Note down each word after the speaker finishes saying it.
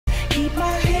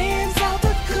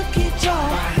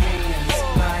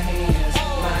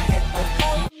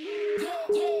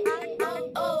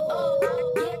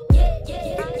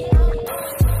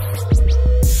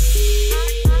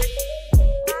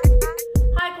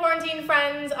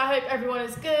I hope everyone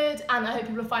is good, and I hope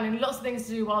people are finding lots of things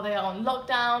to do while they are on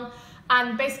lockdown.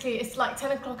 And basically it's like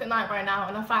 10 o'clock at night right now,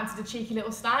 and I fancied a cheeky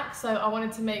little snack, so I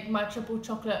wanted to make my triple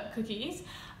chocolate cookies.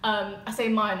 I say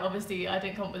mine, obviously I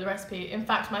didn't come up with the recipe. In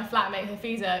fact, my flatmate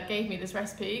Hifsah gave me this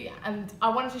recipe, and I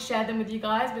wanted to share them with you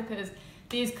guys because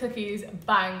these cookies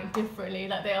bang differently.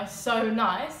 Like, they are so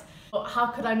nice. But how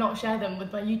could I not share them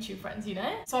with my YouTube friends, you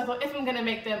know? So I thought, if I'm gonna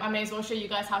make them, I may as well show you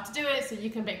guys how to do it so you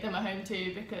can make them at home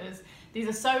too, because these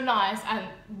are so nice. And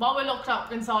while we're locked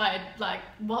up inside, like,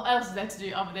 what else is there to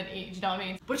do other than eat, do you know what I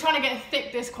mean? We're trying to get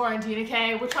thick this quarantine,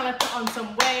 okay? We're trying to put on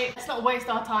some weight. Let's not waste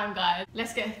our time, guys.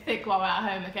 Let's get thick while we're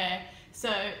at home, okay? So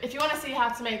if you wanna see how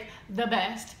to make the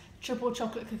best triple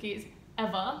chocolate cookies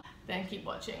ever, then keep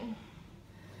watching.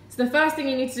 So the first thing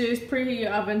you need to do is preheat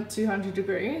your oven to 200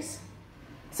 degrees.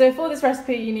 So for this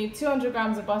recipe, you need 200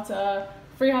 grams of butter,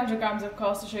 300 grams of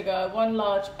caster sugar, 1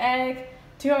 large egg,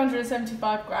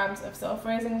 275 grams of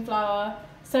self-raising flour,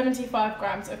 75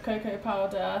 grams of cocoa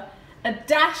powder, a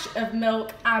dash of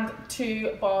milk, and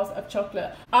 2 bars of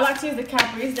chocolate. I like to use the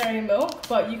Cadbury's Dairy Milk,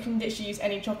 but you can literally use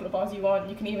any chocolate bars you want.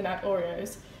 You can even add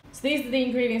Oreos. So these are the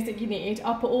ingredients that you need.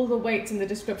 I'll put all the weights in the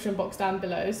description box down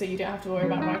below, so you don't have to worry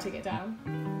about writing it down.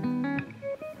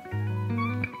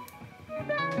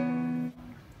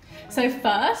 So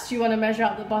first, you want to measure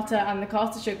out the butter and the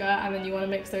caster sugar, and then you want to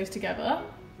mix those together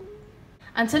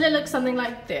until it looks something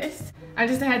like this. And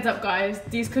just a heads up, guys,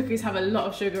 these cookies have a lot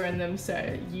of sugar in them,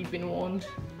 so you've been warned.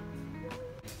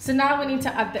 So now we need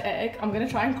to add the egg. I'm going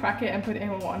to try and crack it and put it in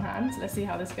with one hand. So let's see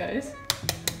how this goes.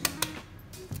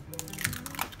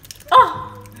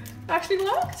 Oh, it actually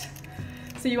worked.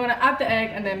 So you want to add the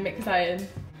egg and then mix that in.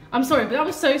 I'm sorry, but that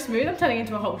was so smooth. I'm turning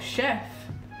into a whole chef.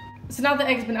 So now the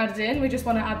egg's been added in, we just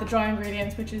want to add the dry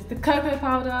ingredients, which is the cocoa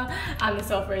powder and the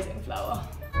self-raising flour.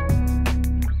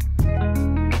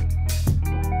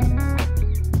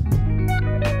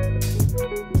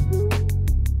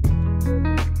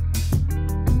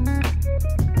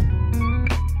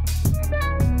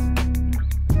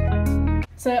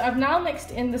 So I've now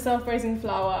mixed in the self-raising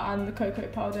flour and the cocoa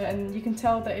powder, and you can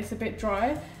tell that it's a bit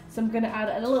dry. So I'm going to add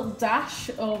a little dash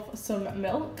of some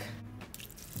milk.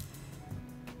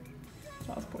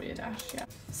 That's probably a dash, yeah.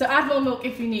 So add more milk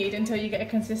if you need until you get a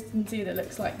consistency that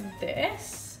looks like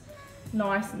this.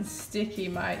 Nice and sticky,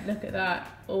 mate. Look at that.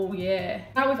 Oh yeah.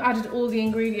 Now we've added all the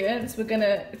ingredients, we're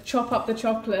gonna chop up the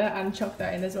chocolate and chuck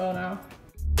that in as well now.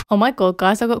 Oh my god,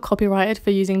 guys, I got copyrighted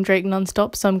for using Drake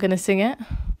non-stop, so I'm gonna sing it.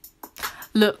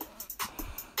 Look,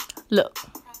 look,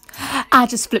 I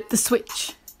just flipped the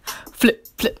switch. Flip,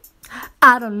 flip.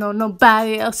 I don't know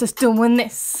nobody else is doing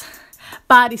this.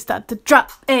 Body start to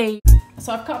drop, ayy.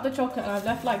 So I've cut the chocolate and I've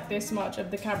left like this much of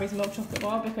the Cadbury's milk chocolate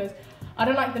bar because I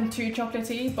don't like them too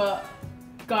chocolatey, but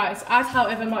guys, add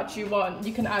however much you want.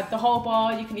 You can add the whole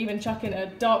bar, you can even chuck in a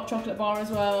dark chocolate bar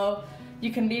as well.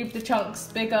 You can leave the chunks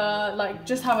bigger, like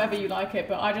just however you like it,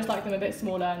 but I just like them a bit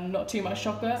smaller and not too much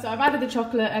chocolate. So I've added the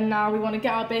chocolate, and now we want to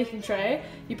get our baking tray.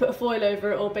 You put a foil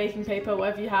over it or baking paper,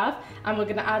 whatever you have, and we're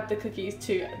gonna add the cookies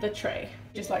to the tray.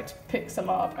 Just like to pick some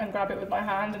up and grab it with my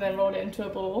hand and then roll it into a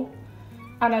ball.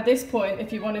 And at this point,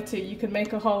 if you wanted to, you could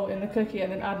make a hole in the cookie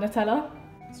and then add Nutella.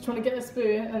 So trying to get a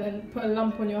spoon and then put a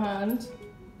lump on your hand.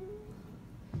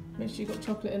 Make sure you've got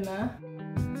chocolate in there.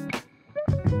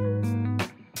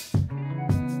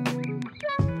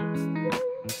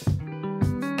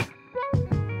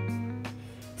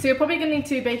 So you're probably gonna need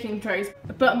 2 baking trays,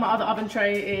 but my other oven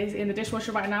tray is in the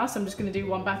dishwasher right now, so I'm just gonna do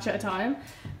 1 batch at a time.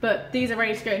 But these are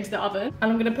ready to go into the oven,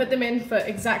 and I'm gonna put them in for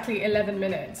exactly 11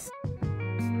 minutes.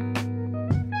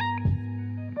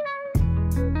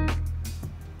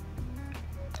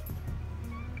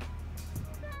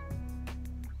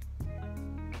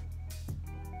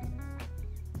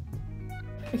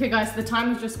 Okay guys, so the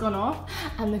time has just gone off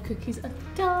and the cookies are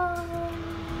done.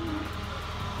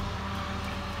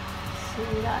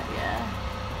 See that, yeah?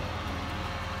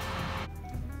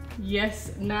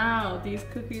 Yes, now these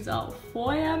cookies are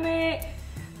fire, mate.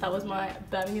 That was my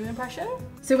Birmingham impression.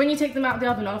 So when you take them out of the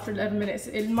oven after 11 minutes,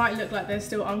 it might look like they're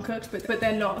still uncooked, but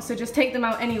they're not. So just take them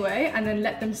out anyway and then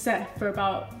let them set for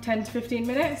about 10 to 15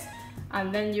 minutes,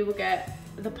 and then you will get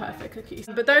the perfect cookies.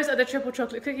 But those are the triple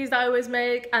chocolate cookies that I always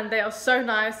make, and they are so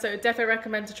nice, so definitely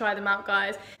recommend to try them out,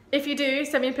 guys. If you do,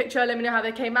 send me a picture, let me know how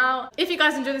they came out. If you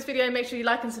guys enjoyed this video, make sure you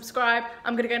like and subscribe.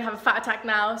 I'm gonna go and have a fat attack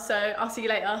now, so I'll see you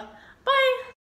later. Bye!